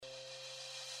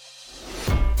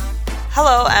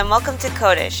Hello and welcome to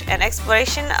Codish, an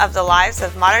exploration of the lives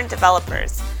of modern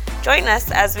developers. Join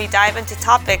us as we dive into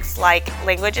topics like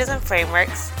languages and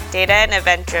frameworks, data and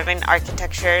event-driven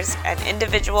architectures, and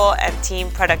individual and team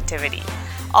productivity,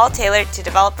 all tailored to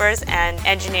developers and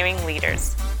engineering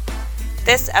leaders.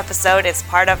 This episode is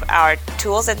part of our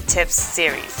Tools and Tips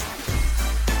series.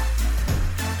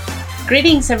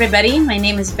 Greetings, everybody. My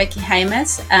name is Becky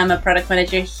Jaimes. I'm a product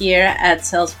manager here at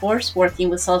Salesforce, working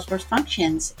with Salesforce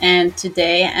Functions. And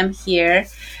today I'm here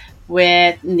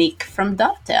with Nick from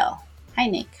Dovetail. Hi,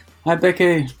 Nick. Hi,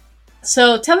 Becky.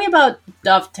 So tell me about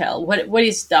Dovetail. What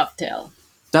is Dovetail?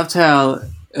 Dovetail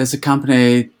is a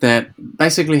company that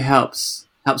basically helps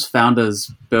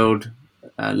founders build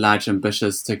large,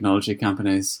 ambitious technology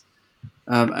companies.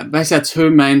 Basically, our two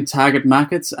main target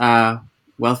markets are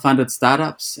well-funded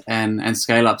startups and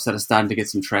scale-ups that are starting to get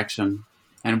some traction.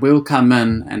 And we'll come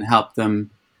in and help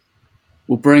them.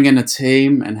 We'll bring in a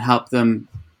team and help them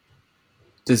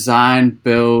design,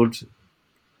 build,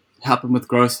 help them with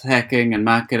growth hacking and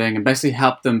marketing, and basically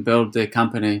help them build their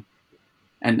company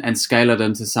and scale it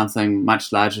into something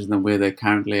much larger than where they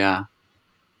currently are.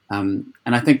 And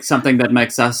I think something that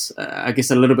makes us, I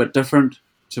guess, a little bit different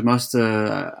to most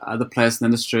other players in the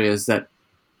industry is that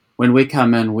when we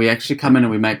come in, we actually come in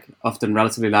and we make often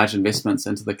relatively large investments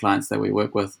into the clients that we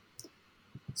work with.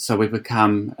 So we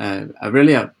become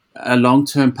a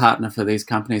long-term partner for these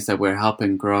companies that we're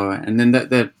helping grow. And then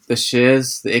the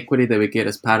shares, the equity that we get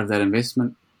as part of that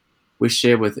investment, we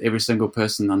share with every single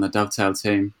person on the Dovetail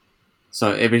team.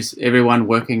 So everyone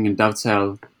working in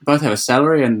Dovetail both have a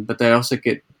salary, but they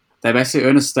basically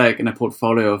earn a stake in a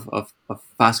portfolio of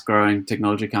fast-growing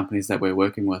technology companies that we're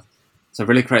working with. So it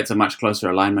really creates a much closer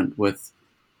alignment with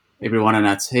everyone in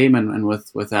our team and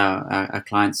with our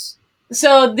clients.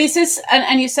 So this is,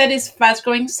 and you said it's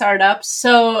fast-growing startups.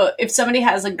 So if somebody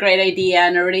has a great idea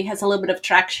and already has a little bit of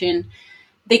traction,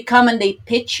 they come and they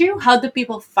pitch you. How do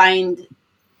people find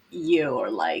you, or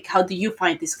how do you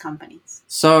find these companies?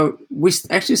 So we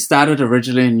actually started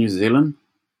originally in New Zealand.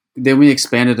 Then we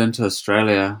expanded into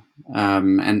Australia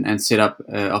and set up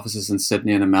offices in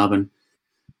Sydney and in Melbourne.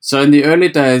 So in the early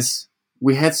days,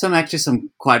 we had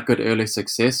some quite good early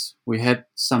success. We had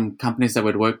some companies that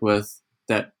we'd worked with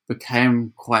that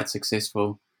became quite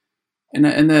successful. In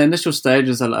the initial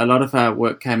stages, a lot of our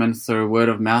work came in through word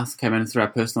of mouth, came in through our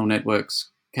personal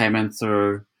networks, came in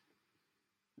through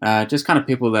just kind of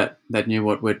people that knew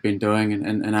what we'd been doing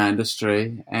in our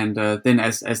industry. And then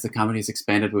as the company's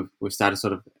expanded, we've started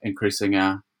sort of increasing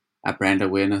our brand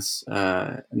awareness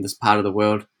in this part of the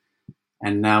world.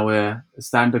 And now we're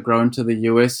starting to grow into the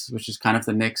US, which is kind of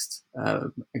the next,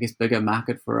 bigger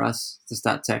market for us to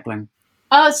start tackling.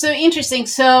 Oh, so interesting.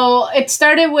 So it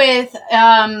started with,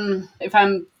 if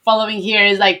I'm following here,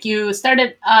 is you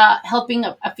started helping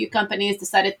a few companies,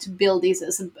 decided to build these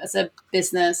as a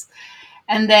business.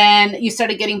 And then you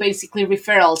started getting basically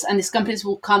referrals, and these companies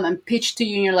will come and pitch to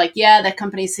you. And you're like, yeah, that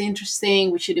company is interesting.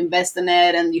 We should invest in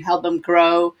it. And you help them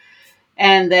grow.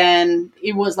 And then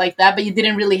it was like that, but you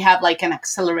didn't really have an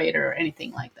accelerator or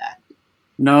anything like that.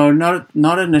 No,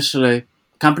 not initially.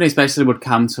 Companies basically would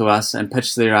come to us and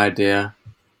pitch their idea,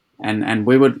 and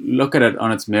we would look at it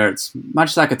on its merits,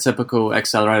 much like a typical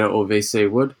accelerator or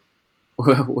VC would.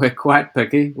 We're quite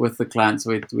picky with the clients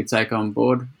we take on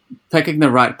board. Picking the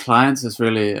right clients is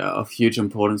really of huge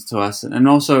importance to us, and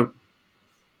also,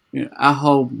 our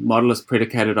whole model is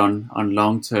predicated on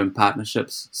long-term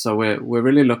partnerships. So we're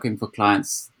really looking for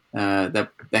clients that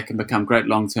can become great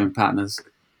long-term partners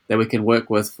that we can work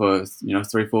with for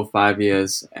 3, 4, 5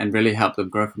 years and really help them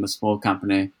grow from a small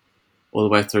company all the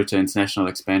way through to international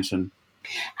expansion.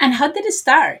 And how did it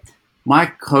start? My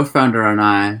co-founder and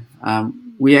I,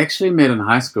 we actually met in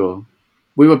high school.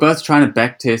 We were both trying to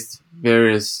backtest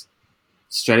various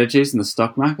strategies in the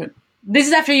stock market. This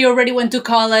is after you already went to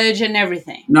college and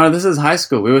everything. No, this is high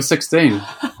school. We were 16,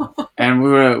 and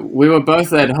we were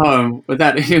both at home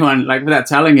without anyone, without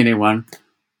telling anyone.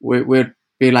 We'd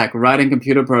be writing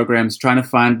computer programs, trying to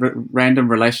find random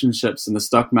relationships in the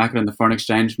stock market and the foreign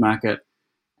exchange market,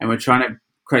 and we're trying to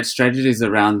create strategies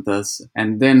around this.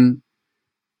 And then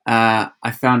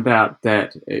I found out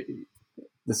that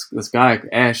this guy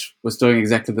Ash was doing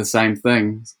exactly the same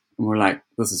thing. And we're like,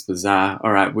 this is bizarre.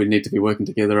 All right, we need to be working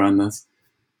together on this.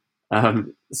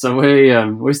 So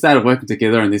we started working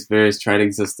together on these various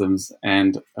trading systems,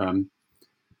 and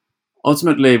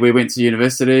ultimately we went to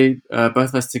university, both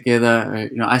of us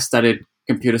together. I studied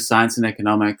computer science and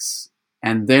economics,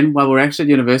 and then while we were actually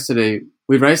at university,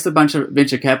 we raised a bunch of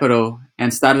venture capital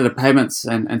and started a payments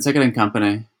and ticketing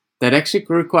company that actually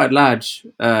grew quite large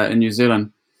in New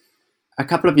Zealand. a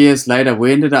couple of years later,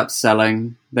 we ended up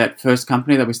selling that first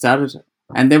company that we started.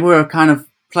 And then we were kind of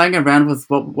playing around with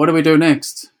what do we do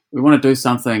next? We want to do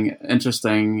something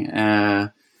interesting.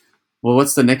 Well,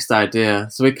 what's the next idea?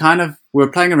 So we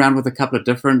were playing around with a couple of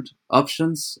different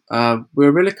options. We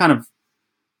were really kind of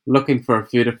looking for a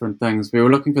few different things. We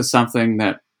were looking for something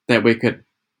that we could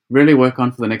really work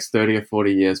on for the next 30 or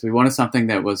 40 years. We wanted something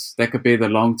that could be the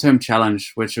long-term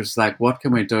challenge, which was like, what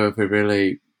can we do if we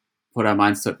really put our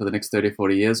minds to it for the next 30 or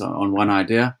 40 years on one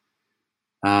idea?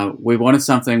 We wanted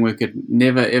something we could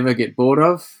never, ever get bored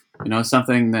of,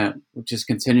 something that would just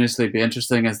continuously be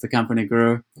interesting as the company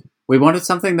grew. We wanted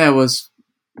something that was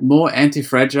more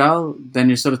anti-fragile than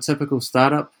your sort of typical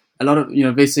startup. A lot of,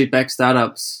 VC-backed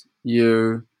startups,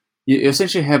 you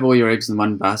essentially have all your eggs in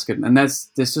one basket, and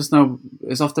there's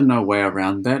often no way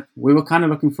around that. We were kind of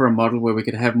looking for a model where we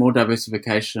could have more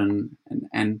diversification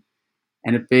and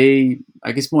it be,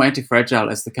 I guess, more anti-fragile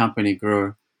as the company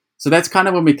grew. So that's kind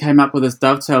of when we came up with this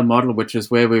dovetail model, which is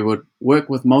where we would work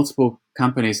with multiple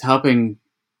companies, helping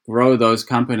grow those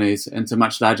companies into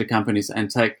much larger companies and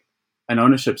take an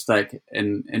ownership stake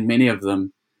in many of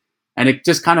them. And it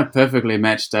just kind of perfectly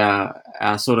matched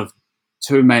our sort of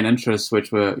two main interests,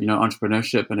 which were,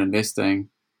 entrepreneurship and investing.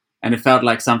 And it felt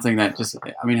like something that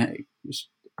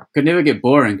could never get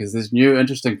boring because there's new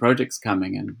interesting projects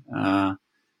coming in.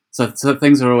 So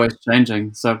things are always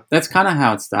changing. So that's kind of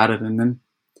how it started. And then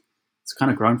it's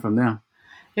kind of grown from there.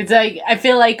 It's like, I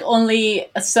feel like only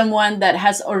someone that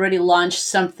has already launched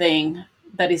something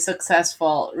that is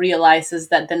successful realizes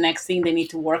that the next thing they need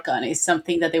to work on is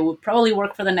something that they would probably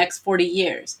work for the next 40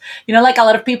 years. Like a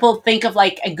lot of people think of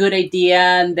like a good idea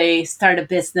and they start a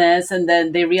business and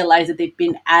then they realize that they've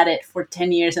been at it for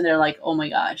 10 years and they're like, oh my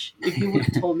gosh, if you would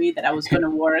have told me that I was going to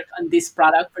work on this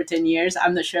product for 10 years,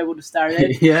 I'm not sure I would have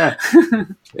started. Yeah,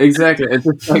 exactly. It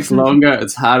just takes longer.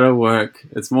 It's harder work.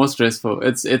 It's more stressful.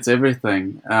 It's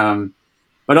everything.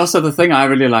 But also the thing I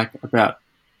really like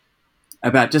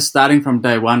about just starting from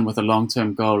day one with a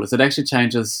long-term goal is it actually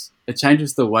changes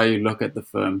the way you look at the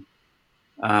firm.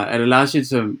 It allows you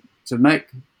to make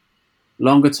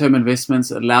longer-term investments.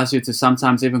 It allows you to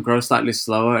sometimes even grow slightly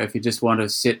slower if you just want to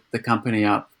set the company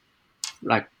up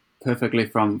like perfectly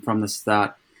from the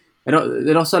start.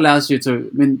 It also allows you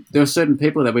to, there are certain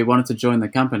people that we wanted to join the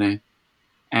company,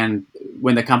 and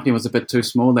when the company was a bit too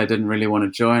small, they didn't really want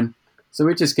to join. So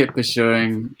we just kept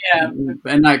pursuing,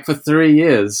 and like for 3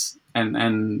 years, and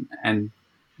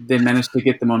then managed to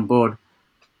get them on board.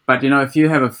 But if you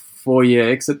have a 4-year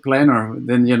exit plan,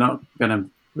 then you're not going to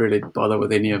really bother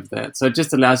with any of that. So it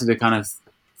just allows you to kind of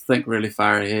think really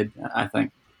far ahead, I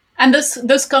think. And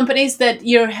those companies that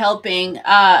you're helping,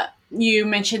 you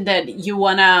mentioned that you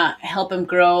want to help them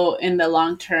grow in the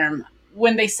long term.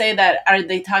 When they say that, are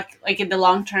they like in the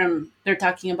long term, they're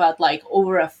talking about like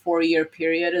over a 4-year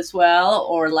period as well?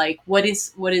 Or like what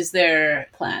is their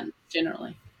plan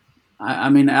generally?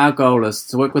 Our goal is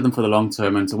to work with them for the long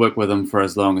term and to work with them for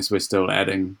as long as we're still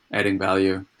adding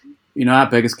value. Our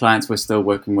biggest clients we're still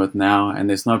working with now, and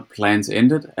there's no plans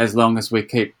ended as long as we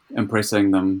keep impressing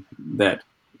them that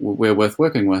we're worth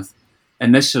working with.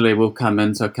 Initially, we'll come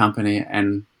into a company,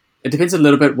 and it depends a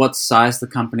little bit what size the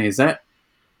company is at.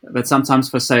 But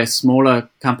sometimes for, say, smaller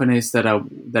companies that are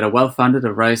well-funded,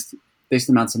 have raised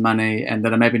decent amounts of money, and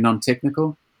that are maybe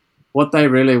non-technical, what they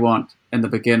really want in the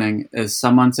beginning is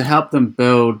someone to help them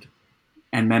build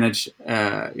and manage,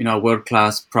 a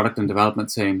world-class product and development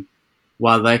team,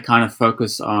 while they kind of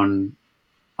focus on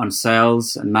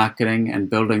sales and marketing and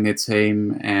building their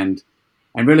team and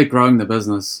really growing the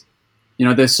business.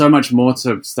 There's so much more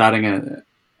to starting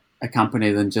a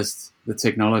company than just the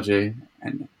technology,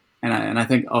 and I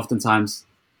think oftentimes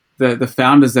the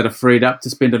founders that are freed up to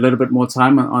spend a little bit more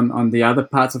time on the other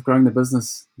parts of growing the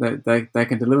business, they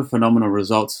can deliver phenomenal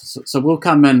results. So we'll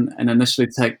come in and initially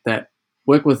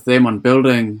work with them on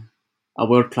building a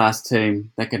world-class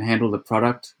team that can handle the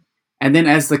product. And then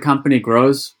as the company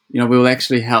grows, we'll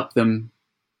actually help them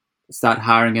start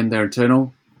hiring in their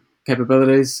internal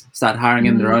capabilities, start hiring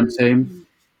in their own team,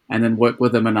 and then work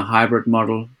with them in a hybrid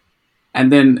model. And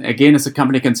then again, as the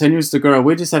company continues to grow,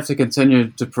 we just have to continue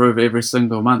to prove every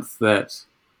single month that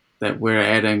we're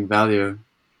adding value.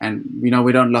 And, we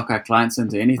don't lock our clients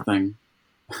into anything,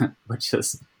 which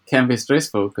can be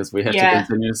stressful because we have to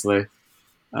continuously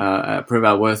prove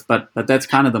our worth. But that's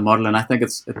kind of the model, and I think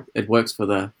it works for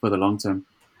the long term.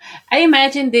 I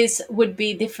imagine this would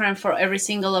be different for every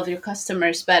single of your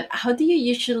customers, but how do you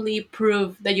usually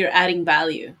prove that you're adding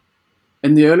value?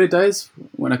 In the early days,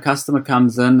 when a customer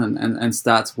comes in and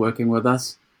starts working with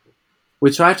us,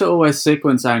 we try to always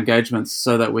sequence our engagements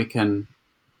so that we can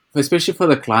especially for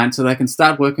the client, so they can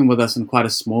start working with us in quite a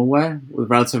small way with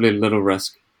relatively little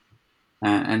risk.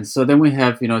 And so then we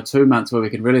have, 2 months where we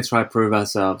can really try prove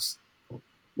ourselves.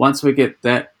 Once we get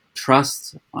that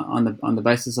trust on the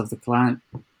basis of the client,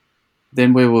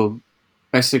 then we will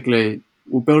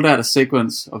we'll build out a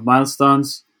sequence of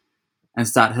milestones and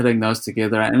start hitting those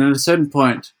together. And at a certain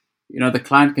point, the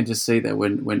client can just see that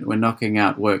we're knocking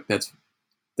out work that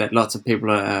lots of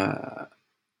people are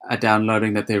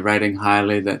downloading, that they're rating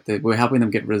highly, that we're helping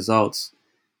them get results,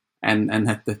 and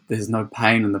that there's no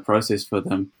pain in the process for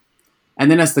them. And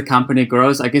then as the company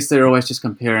grows, I guess they're always just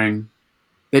comparing.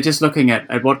 They're just looking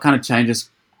at what kind of changes,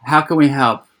 how can we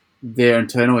help their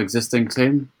internal existing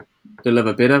team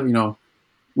deliver better?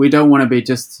 We don't want to be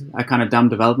just a kind of dumb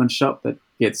development shop that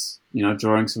gets,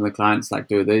 drawings from the clients like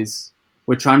do these.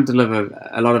 We're trying to deliver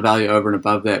a lot of value over and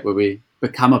above that, where we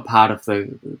become a part of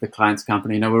the client's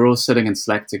company. We're all sitting in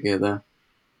Slack together.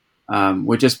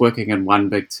 We're just working in one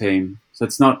big team. So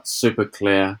it's not super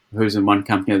clear who's in one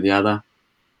company or the other.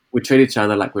 We treat each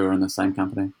other like we were in the same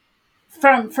company.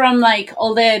 From like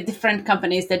all the different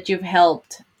companies that you've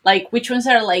helped, like which ones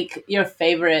are like your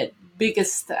favorite,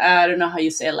 biggest, I don't know how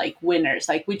you say it, like winners?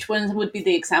 Like which ones would be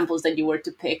the examples that you were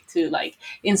to pick to like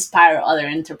inspire other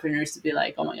entrepreneurs to be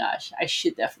like, oh my gosh, I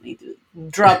should definitely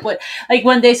drop what, like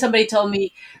one day somebody told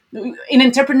me in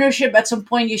entrepreneurship at some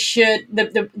point you should,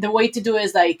 the way to do it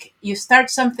is like you start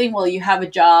something while you have a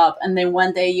job, and then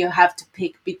one day you have to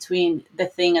pick between the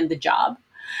thing and the job.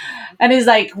 And it's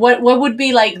like, what would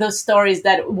be like those stories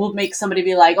that would make somebody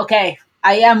be like, okay,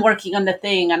 I am working on the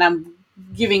thing and I'm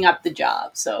giving up the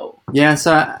job. So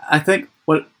I think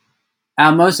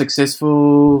our most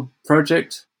successful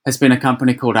project has been a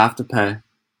company called Afterpay.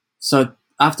 So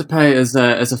Afterpay is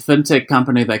a fintech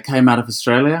company that came out of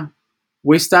Australia.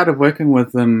 We started working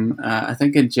with them, I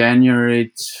think in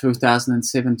January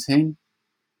 2017.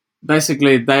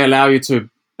 Basically, they allow you to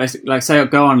like say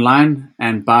go online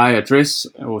and buy a dress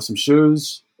or some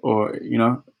shoes or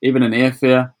even an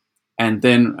airfare, and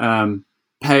then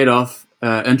pay it off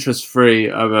interest free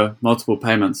over multiple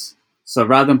payments. So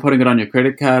rather than putting it on your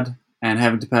credit card and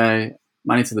having to pay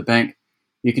money to the bank,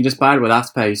 you can just buy it with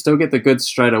Afterpay. You still get the goods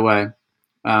straight away,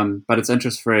 but it's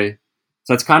interest free.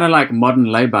 So it's kind of like modern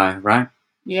lay-by, right?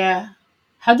 Yeah.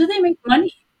 How do they make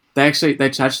money? They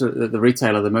charge the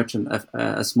retailer, the merchant,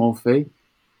 a small fee.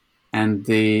 And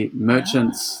the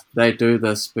merchants, they do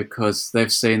this because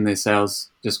they've seen their sales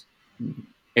just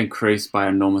increase by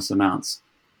enormous amounts.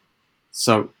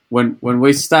 So when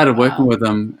we started working with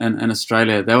them in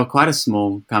Australia, they were quite a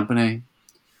small company.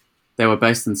 They were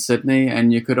based in Sydney,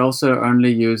 and you could also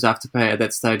only use Afterpay at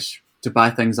that stage to buy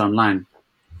things online.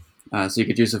 So you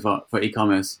could use it for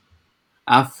e-commerce.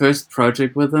 Our first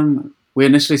project with them, we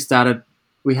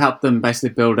helped them basically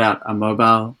build out a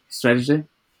mobile strategy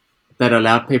that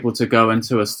allowed people to go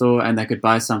into a store and they could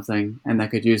buy something and they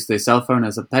could use their cell phone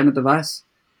as a payment device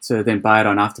to then buy it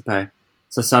on Afterpay.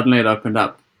 So suddenly it opened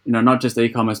up, not just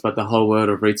e-commerce, but the whole world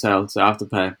of retail to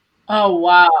Afterpay. Oh,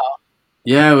 wow.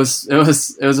 Yeah, it was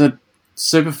a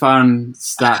super fun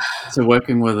start to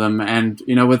working with them. And,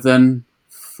 within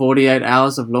 48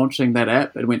 hours of launching that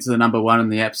app, it went to the number 1 in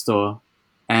the App Store.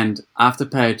 And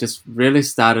Afterpay just really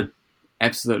started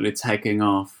absolutely taking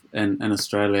off in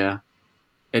Australia.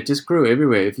 It just grew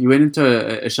everywhere. If you went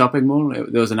into a shopping mall,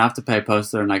 there was an Afterpay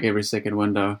poster in like every second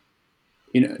window.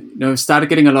 Started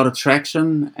getting a lot of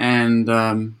traction, and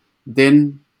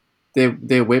then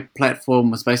their web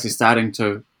platform was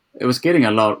basically it was getting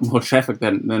a lot more traffic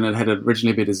than it had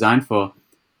originally been designed for.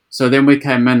 So then we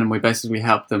came in and we basically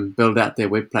helped them build out their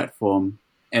web platform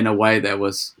in a way that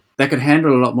could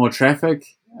handle a lot more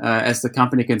traffic as the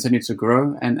company continued to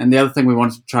grow. And the other thing we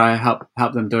wanted to try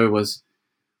help them do was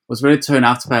really turn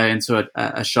Afterpay into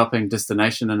a shopping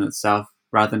destination in itself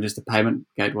rather than just a payment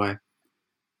gateway.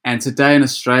 And today in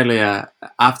Australia,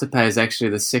 Afterpay is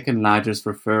actually the second largest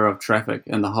referrer of traffic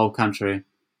in the whole country,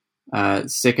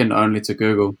 second only to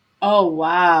Google. Oh,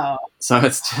 wow. So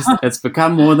it's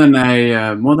become more than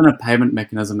a payment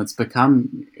mechanism. It's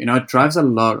become, it drives a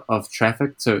lot of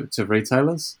traffic to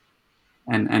retailers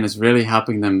and is really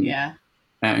helping them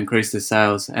increase their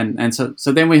sales. And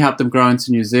so then we helped them grow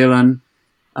into New Zealand,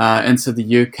 into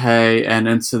the UK and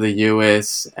into the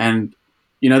US. And,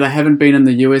 they haven't been in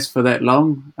the US for that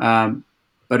long,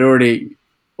 but already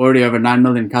over 9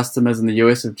 million customers in the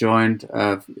US have joined.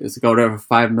 It's got over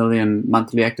 5 million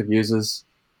monthly active users.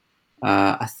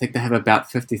 I think they have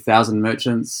about 50,000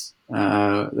 merchants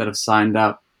that have signed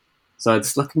up. So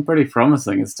it's looking pretty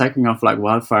promising. It's taking off like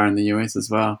wildfire in the US as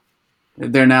well.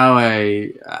 They're now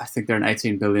I think they're an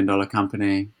 $18 billion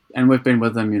company. And we've been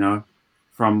with them,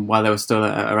 from while they were still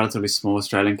a relatively small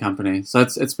Australian company. So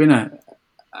it's been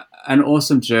an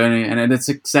awesome journey, and it's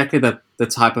exactly the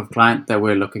type of client that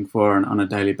we're looking for on a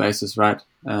daily basis, right?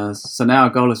 So now our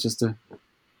goal is just to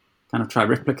kind of try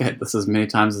replicate this as many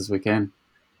times as we can.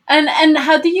 And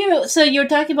how do you, so you're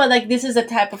talking about like this is a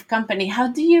type of company. How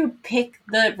do you pick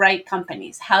the right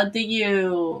companies? How do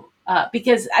you,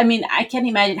 because I mean, I can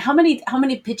imagine how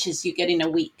many pitches you get in a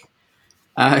week.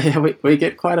 Yeah, we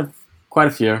get quite a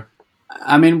few.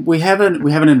 I mean, we have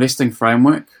an investing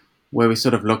framework where we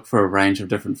sort of look for a range of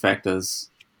different factors.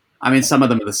 I mean, some of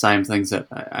them are the same things that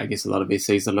I guess a lot of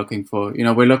VCs are looking for. You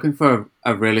know, we're looking for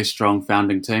a really strong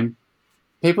founding team,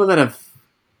 people that have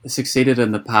succeeded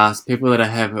in the past, people that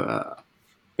have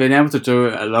been able to do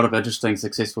a lot of interesting,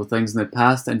 successful things in the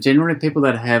past, and generally people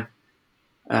that have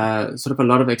sort of a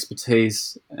lot of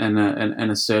expertise in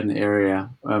a certain area.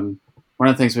 One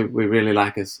of the things we really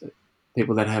like is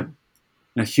people that have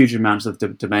huge amounts of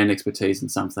domain expertise in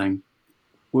something.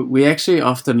 We actually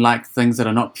often like things that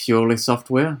are not purely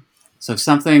software. So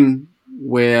something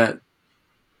where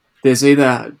there's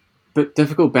either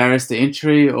difficult barriers to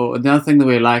entry, or another thing that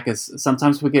we like is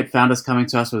sometimes we get founders coming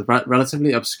to us with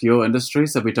relatively obscure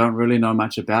industries that we don't really know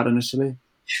much about initially.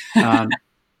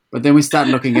 But then we start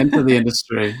looking into the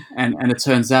industry, and it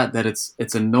turns out that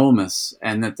it's enormous,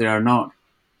 and that there are not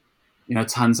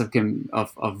tons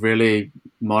of really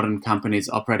modern companies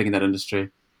operating in that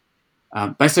industry.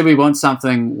 Basically, we want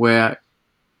something where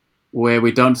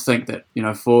we don't think that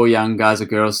 4 young guys or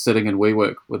girls sitting in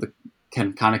WeWork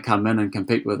can kind of come in and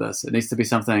compete with us. It needs to be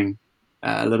something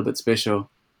a little bit special.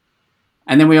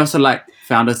 And then we also like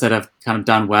founders that have kind of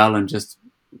done well and just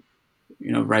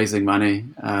raising money,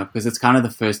 because it's kind of the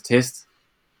first test.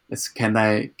 It's can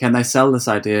they sell this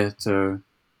idea to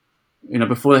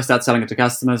before they start selling it to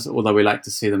customers, although we like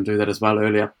to see them do that as well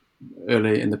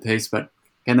early in the piece, but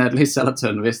can they at least sell it to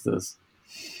investors?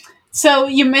 So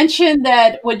you mentioned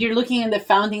that what you're looking in the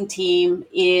founding team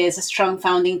is a strong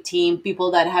founding team,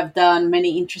 people that have done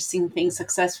many interesting things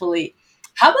successfully.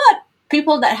 How about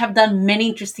people that have done many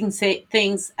interesting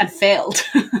things and failed?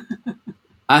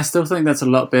 I still think that's a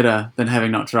lot better than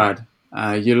having not tried.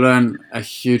 You learn a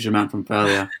huge amount from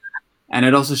failure, and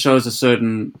it also shows a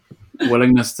certain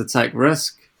willingness to take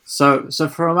risk. So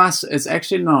from us, it's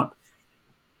actually not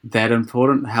that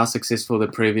important how successful the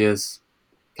previous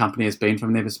company has been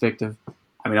from their perspective.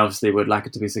 I mean, obviously we'd like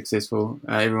it to be successful,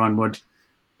 everyone would,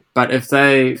 but if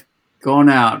they've gone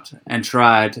out and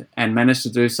tried and managed to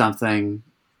do something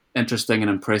interesting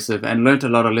and impressive and learnt a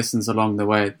lot of lessons along the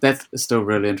way, that's still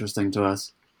really interesting to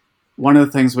us. One of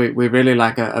the things we really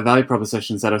like are value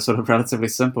propositions that are sort of relatively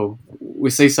simple. We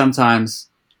see sometimes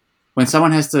when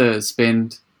someone has to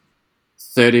spend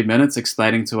 30 minutes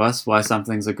explaining to us why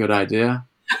something's a good idea,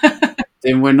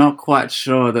 then we're not quite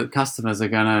sure that customers are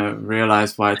going to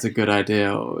realize why it's a good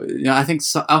idea. I think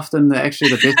so often the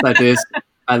best ideas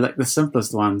are like the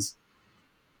simplest ones.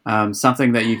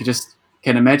 Something that you just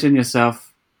can imagine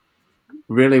yourself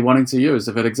really wanting to use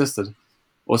if it existed,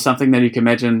 or something that you can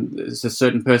imagine is a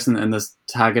certain person in this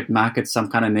target market, some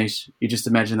kind of niche. You just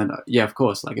imagine that, yeah, of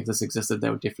course, like if this existed, they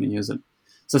would definitely use it.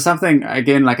 So something,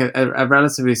 again, like a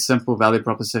relatively simple value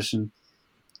proposition.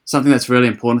 Something that's really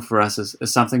important for us is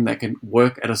something that can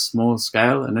work at a small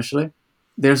scale initially.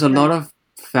 There's a lot of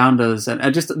founders and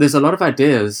there's a lot of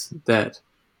ideas that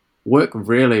work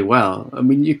really well. I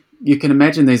mean, you can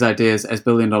imagine these ideas as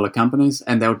billion-dollar companies,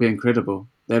 and they would be incredible.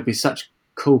 They would be such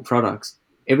cool products.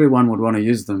 Everyone would want to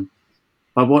use them.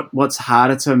 But what's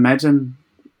harder to imagine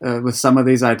with some of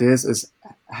these ideas is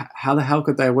how the hell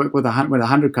could they work with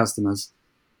 100 customers?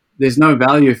 There's no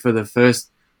value for the first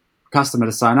customer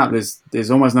to sign up.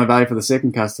 There's almost no value for the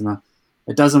second customer.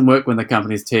 It doesn't work when the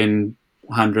company's 10,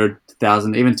 100,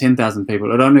 1,000, even 10,000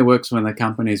 people. It only works when the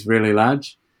company is really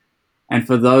large. And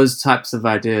for those types of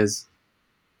ideas,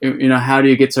 how do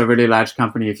you get to a really large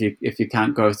company if you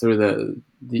can't go through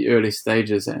the early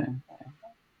stages and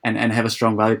have a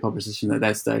strong value proposition at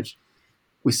that stage?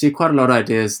 We see quite a lot of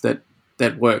ideas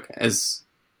that work as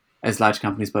large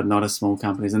companies, but not as small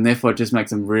companies, and therefore it just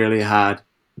makes them really hard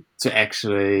to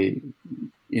actually,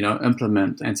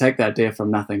 implement and take the idea from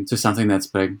nothing to something that's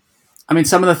big. I mean,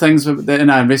 some of the things in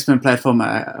our investment platform, in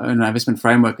our investment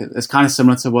framework, is kind of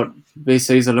similar to what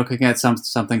VCs are looking at.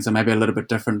 Some things are maybe a little bit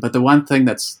different, but the one thing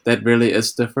that really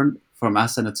is different from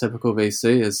us and a typical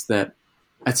VC is that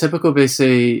a typical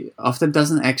VC often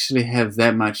doesn't actually have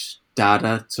that much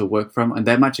data to work from and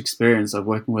that much experience of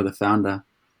working with a founder.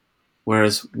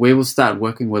 Whereas we will start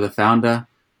working with a founder,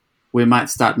 we might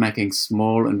start making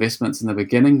small investments in the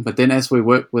beginning, but then as we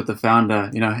work with the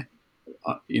founder,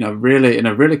 really in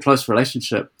a really close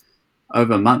relationship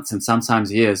over months and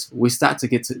sometimes years, we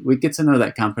get to know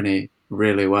that company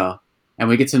really well, and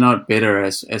we get to know it better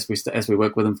as we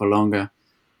work with them for longer.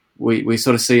 We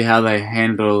sort of see how they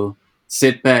handle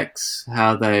setbacks,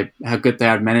 how good they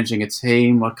are at managing a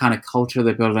team, what kind of culture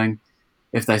they're building.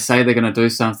 If they say they're going to do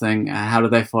something, how do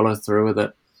they follow through with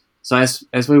it? So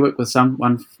as we work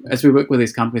with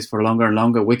these companies for longer and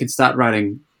longer, we can start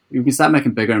making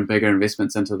bigger and bigger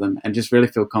investments into them, and just really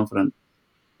feel confident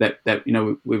that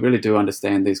we really do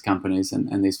understand these companies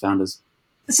and these founders.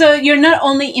 So you're not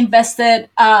only invested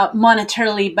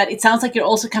monetarily, but it sounds like you're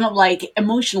also kind of like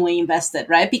emotionally invested,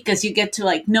 right? Because you get to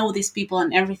like know these people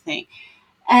and everything.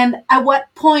 And at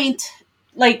what point,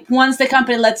 like once the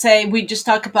company, let's say we just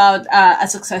talk about a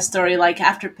success story like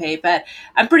Afterpay, but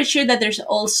I'm pretty sure that there's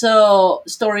also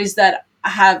stories that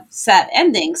have sad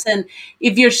endings. And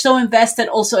if you're so invested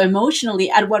also emotionally,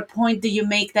 at what point do you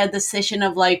make that decision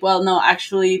of like, well, no,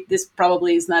 actually, this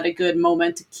probably is not a good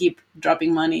moment to keep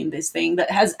dropping money in this thing?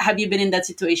 Have you been in that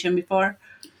situation before?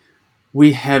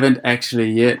 We haven't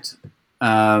actually yet,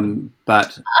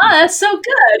 but that's so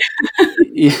good.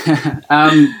 Yeah,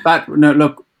 but no,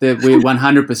 look, we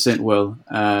 100% will.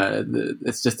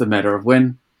 It's just a matter of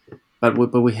when, but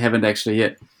we haven't actually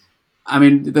yet. I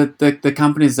mean, the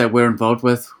companies that we're involved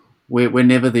with, we're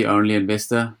never the only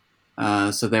investor.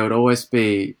 So there would always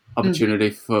be opportunity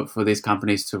for these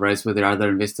companies to raise with their other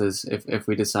investors if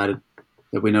we decided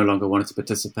that we no longer wanted to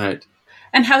participate.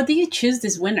 And how do you choose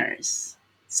these winners?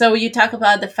 So you talk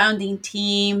about the founding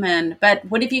team, but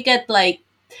what if you get like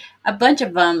a bunch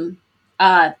of them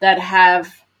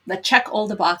that check all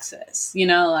the boxes,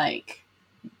 like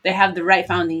they have the right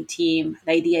founding team,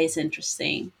 the idea is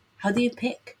interesting. How do you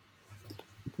pick?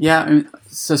 Yeah, I mean,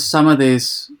 so some of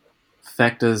these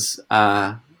factors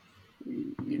are,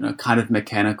 kind of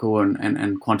mechanical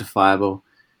and quantifiable.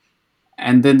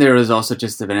 And then there is also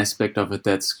just an aspect of it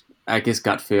that's, I guess,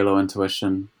 gut feel or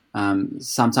intuition.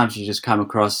 Sometimes you just come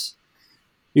across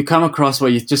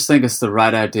what you just think is the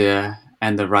right idea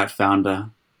and the right founder.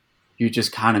 You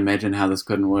just can't imagine how this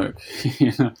couldn't work.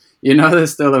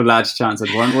 There's still a large chance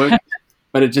it won't work,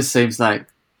 but it just seems like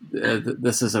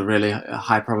this is a really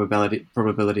high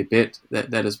probability bet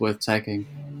that is worth taking.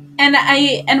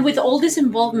 And with all this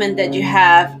involvement that you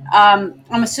have,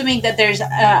 I'm assuming that there's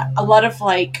a lot of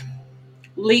like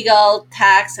legal,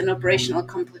 tax, and operational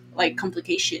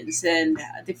complications and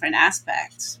different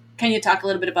aspects. Can you talk a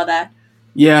little bit about that?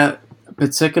 Yeah,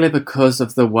 particularly because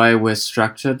of the way we're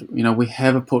structured. We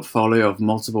have a portfolio of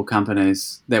multiple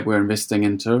companies that we're investing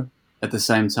into at the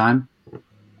same time.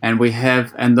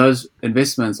 And those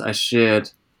investments are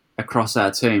shared across our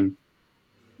team.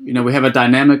 We have a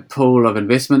dynamic pool of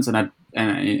investments and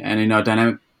a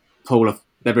dynamic pool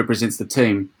that represents the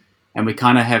team, and we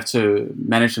kind of have to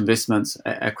manage investments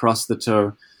across the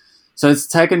two. So it's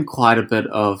taken quite a bit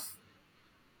of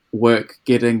work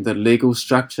getting the legal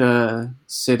structure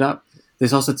set up.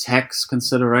 There's also tax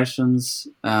considerations,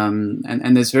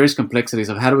 and there's various complexities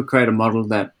of how do we create a model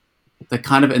that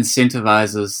kind of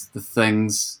incentivizes the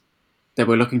things that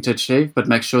we're looking to achieve, but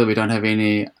make sure that we don't have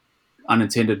any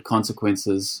unintended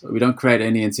consequences. We don't create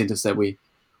any incentives that we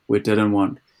didn't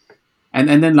want.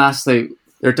 And then lastly,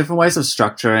 there are different ways of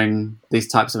structuring these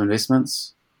types of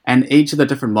investments, and each of the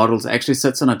different models actually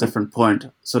sits on a different point,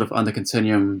 sort of on the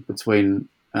continuum between,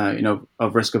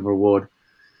 of risk and reward.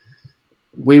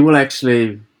 We will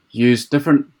actually use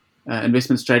different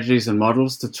investment strategies and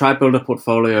models to try build a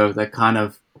portfolio that kind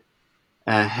of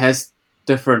has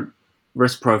different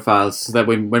risk profiles, so that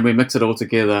when we mix it all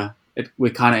together, we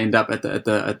kind of end up at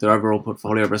the overall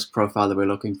portfolio risk profile that we're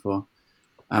looking for.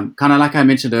 Kind of like I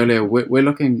mentioned earlier, we're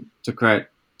looking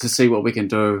to see what we can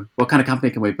do, what kind of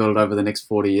company can we build over the next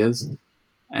 40 years,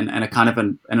 and a kind of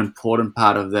an important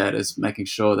part of that is making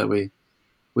sure that we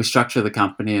structure the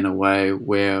company in a way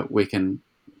where we can,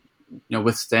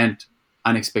 withstand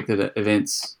unexpected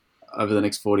events over the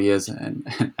next 40 years and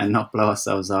not blow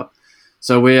ourselves up.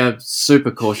 So we are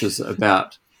super cautious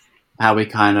about how we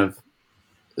kind of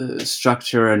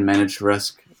structure and manage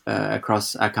risk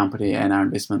across our company and our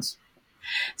investments.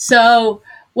 So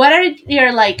what are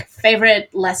your favorite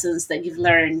lessons that you've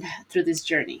learned through this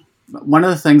journey? One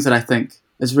of the things that I think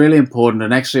is really important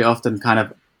and actually often kind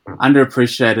of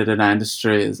underappreciated in our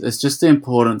industry is just the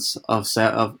importance of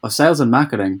sales and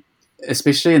marketing,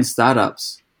 especially in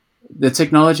startups. The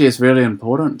technology is really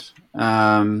important.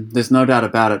 There's no doubt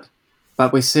about it.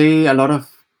 But we see a lot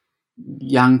of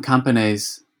young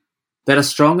companies that are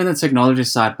strong in the technology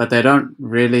side, but they don't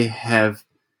really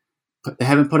they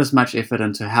haven't put as much effort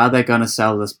into how they're going to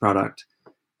sell this product,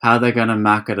 how they're going to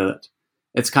market it.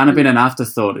 It's kind of been an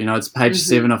afterthought. It's page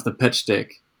 7 of the pitch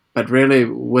deck. But really,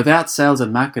 without sales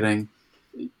and marketing,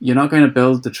 you're not going to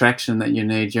build the traction that you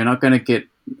need. You're not going to get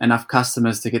enough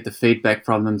customers to get the feedback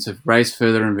from them to raise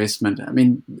further investment. I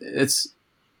mean,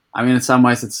 in some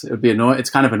ways, it would be annoying. It's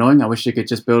kind of annoying. I wish you could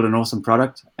just build an awesome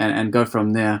product and go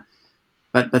from there.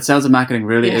 But sales and marketing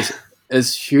really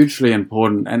is hugely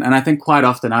important. And I think quite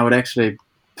often I would actually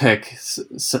pick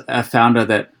a founder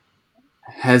that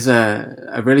has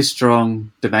a really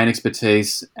strong domain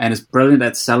expertise and is brilliant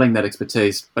at selling that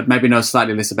expertise, but maybe knows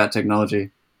slightly less about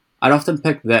technology. I'd often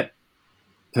pick that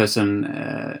person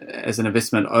as an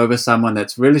investment over someone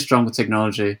that's really strong with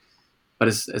technology, but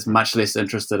is much less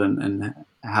interested in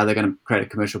how they're going to create a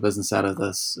commercial business out of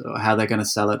this, or how they're going to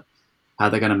sell it, how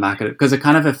they're going to market it, because it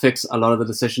kind of affects a lot of the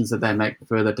decisions that they make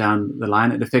further down the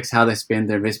line. It affects how they spend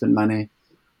their investment money,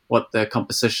 what the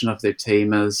composition of their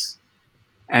team is.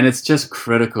 And it's just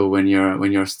critical when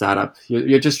you're a startup.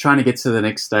 You're just trying to get to the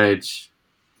next stage.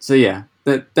 So yeah,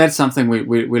 that's something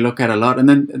we look at a lot. And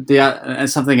then and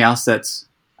something else that's,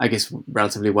 I guess,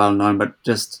 relatively well known, but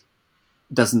just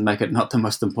doesn't make it not the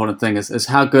most important thing is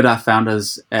how good are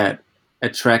founders at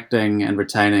attracting and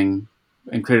retaining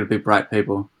incredibly bright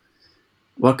people.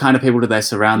 What kind of people do they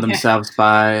surround themselves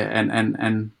by,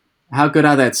 and how good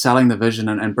are they at selling the vision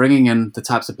and bringing in the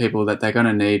types of people that they're going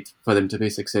to need for them to be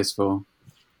successful?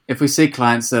 If we see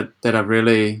clients that are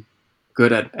really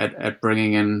good at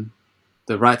bringing in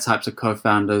the right types of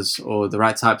co-founders or the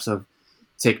right types of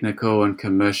technical and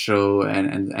commercial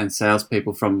and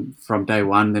salespeople from day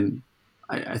one, then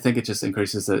I think it just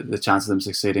increases the chance of them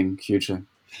succeeding hugely.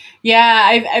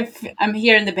 Yeah, I'm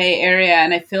here in the Bay Area,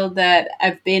 and I feel that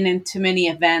I've been in too many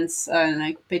events,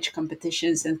 like pitch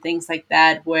competitions and things like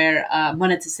that, where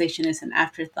monetization is an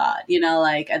afterthought.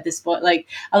 Like at this point, like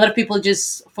a lot of people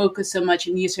just focus so much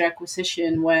on user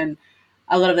acquisition when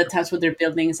a lot of the times what they're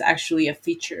building is actually a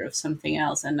feature of something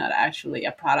else and not actually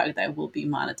a product that will be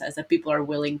monetized, that people are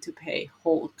willing to pay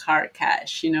whole car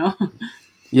cash.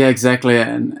 Yeah, exactly,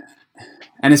 and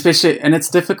especially, and it's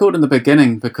difficult in the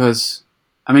beginning because,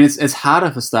 I mean, it's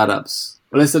harder for startups.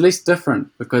 Well, it's at least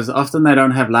different because often they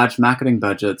don't have large marketing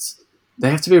budgets. They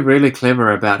have to be really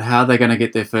clever about how they're going to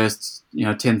get their first,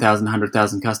 10,000,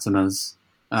 100,000 customers.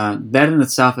 That in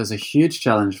itself is a huge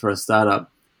challenge for a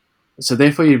startup. So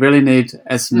therefore, you really need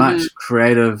as much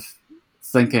creative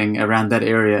thinking around that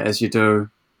area as you do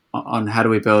on how do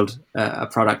we build a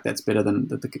product that's better than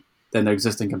the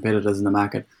existing competitors in the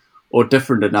market, or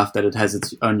different enough that it has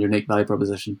its own unique value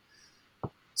proposition.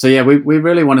 So yeah, we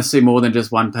really want to see more than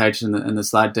just one page in the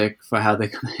slide deck for how they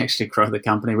can actually grow the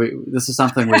company. This is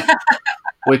something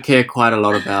we care quite a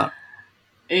lot about.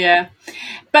 Yeah,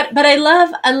 but I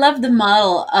love the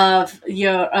model of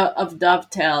of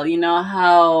Dovetail.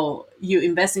 How you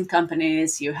invest in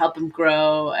companies, you help them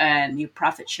grow, and you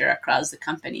profit share across the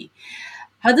company.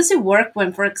 How does it work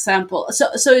when, for example, so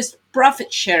it's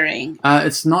profit sharing?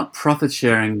 It's not profit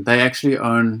sharing. They actually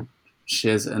own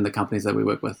shares in the companies that we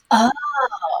work with. Oh,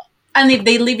 and if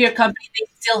they leave your company, they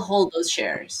still hold those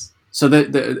shares. So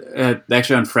they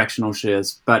actually own fractional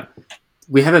shares, but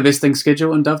we have a vesting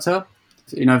schedule in Dovetail.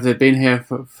 If they've been here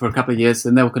for a couple of years,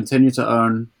 then they will continue to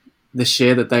own the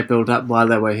share that they built up while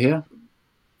they were here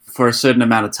for a certain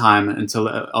amount of time until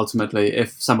ultimately,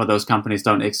 if some of those companies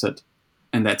don't exit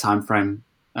in that time frame,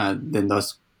 then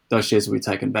those shares will be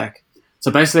taken back.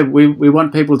 So basically, we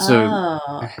want people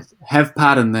to have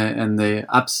part in the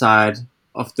upside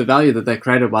of the value that they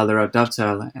created while they're at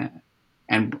Dovetail,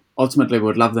 and ultimately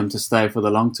would love them to stay for the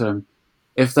long term.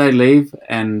 If they leave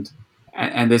and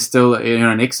there's still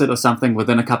an exit or something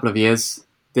within a couple of years,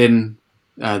 then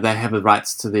they have the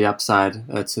rights to the upside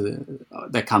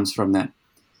that comes from that.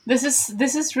 This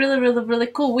is really, really, really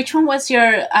cool. Which one was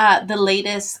your the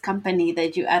latest company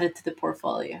that you added to the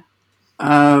portfolio?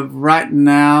 Right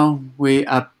now, we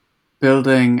are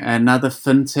building another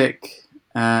fintech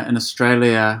in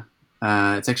Australia.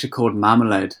 It's actually called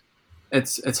Marmalade.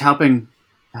 It's helping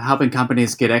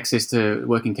companies get access to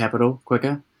working capital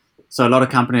quicker. So a lot of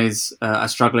companies are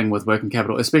struggling with working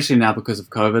capital, especially now because of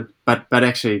COVID. But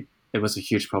actually, it was a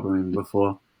huge problem even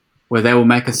before, where they will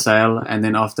make a sale, and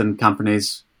then often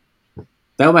companies,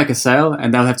 they'll make a sale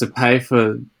and they'll have to pay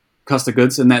for cost of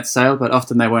goods in that sale, but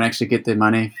often they won't actually get their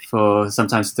money for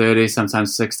sometimes 30,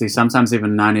 sometimes 60, sometimes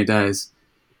even 90 days.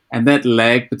 And that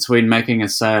lag between making a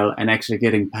sale and actually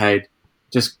getting paid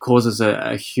just causes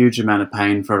a huge amount of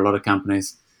pain for a lot of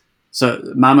companies. So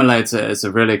Marmalade is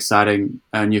a really exciting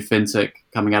new fintech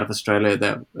coming out of Australia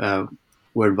that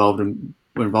we're involved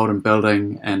in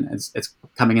building, and it's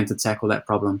coming in to tackle that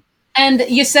problem. And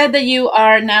you said that you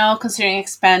are now considering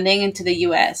expanding into the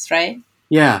US, right?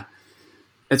 Yeah,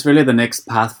 it's really the next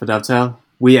path for Dovetail.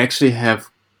 We actually have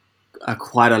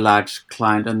quite a large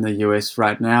client in the US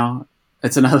right now.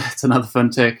 It's another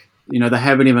fintech. They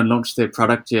haven't even launched their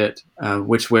product yet,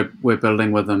 which we're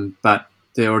building with them, but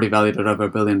they're already valued at over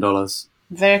 $1 billion.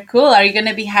 Very cool. Are you going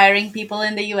to be hiring people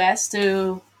in the US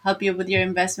to help you with your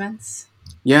investments?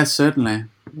 Yeah, certainly.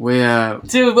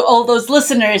 To all those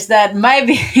listeners that might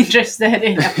be interested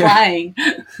in applying.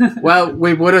 Well,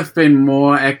 we would have been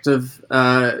more active.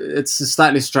 It's a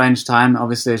slightly strange time,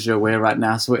 obviously, as you're aware right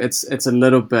now. So it's a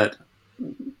little bit,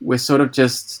 we're sort of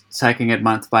just taking it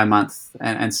month by month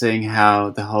and seeing how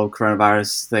the whole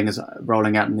coronavirus thing is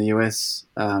rolling out in the US.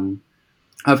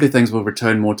 Hopefully things will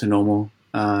return more to normal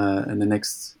in the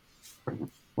next,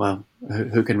 well,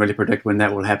 who can really predict when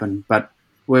that will happen? But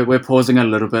we're pausing a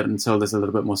little bit until there's a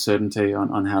little bit more certainty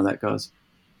on how that goes.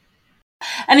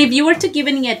 And if you were to give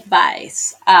any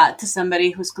advice to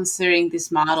somebody who's considering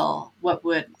this model, what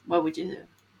would you do?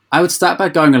 I would start by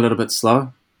going a little bit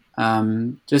slow.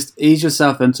 Just ease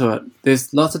yourself into it.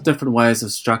 There's lots of different ways of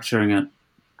structuring it.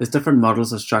 There's different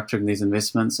models of structuring these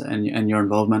investments and your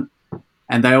involvement,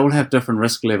 and they all have different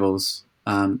risk levels.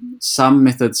 Some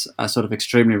methods are sort of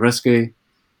extremely risky,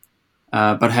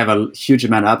 but have a huge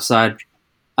amount of upside.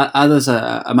 Others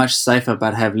are much safer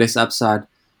but have less upside.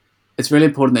 It's really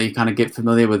important that you kind of get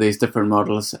familiar with these different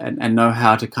models and know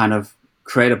how to kind of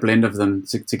create a blend of them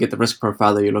to get the risk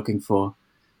profile that you're looking for.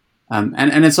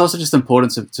 And it's also just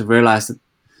important to realize that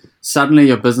suddenly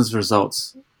your business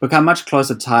results become much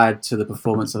closer tied to the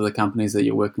performance of the companies that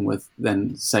you're working with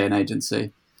than, say, an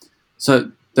agency. So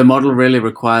the model really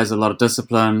requires a lot of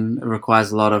discipline. It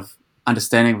requires a lot of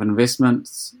understanding of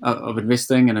investments, of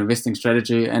investing and investing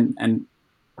strategy, and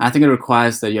I think it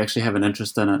requires that you actually have an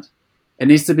interest in it. It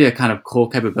needs to be a kind of core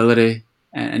capability,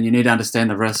 and you need to understand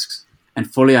the risks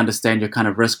and fully understand your kind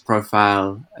of risk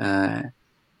profile and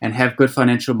have good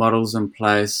financial models in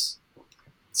place.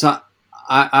 So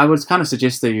I would kind of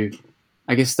suggest that you,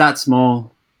 I guess, start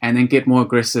small and then get more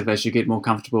aggressive as you get more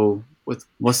comfortable with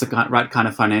what's the right kind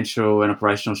of financial and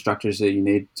operational structures that you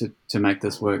need to make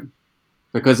this work.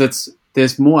 Because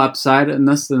there's more upside in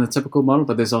this than the typical model,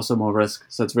 but there's also more risk.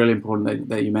 So it's really important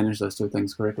that you manage those two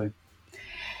things correctly.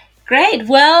 Great.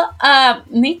 Well,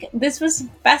 Nick, this was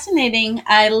fascinating.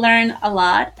 I learned a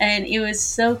lot, and it was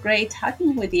so great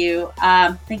talking with you.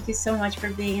 Thank you so much for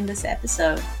being in this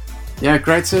episode. Yeah,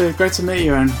 great to meet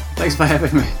you, and thanks for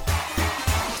having me.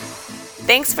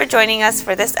 Thanks for joining us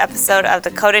for this episode of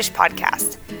the Codish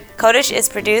podcast. Codish is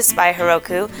produced by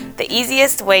Heroku, the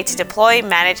easiest way to deploy,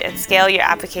 manage, and scale your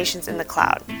applications in the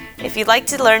cloud. If you'd like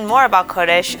to learn more about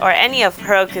Codish or any of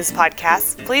Heroku's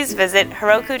podcasts, please visit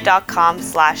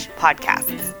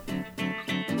heroku.com/podcasts.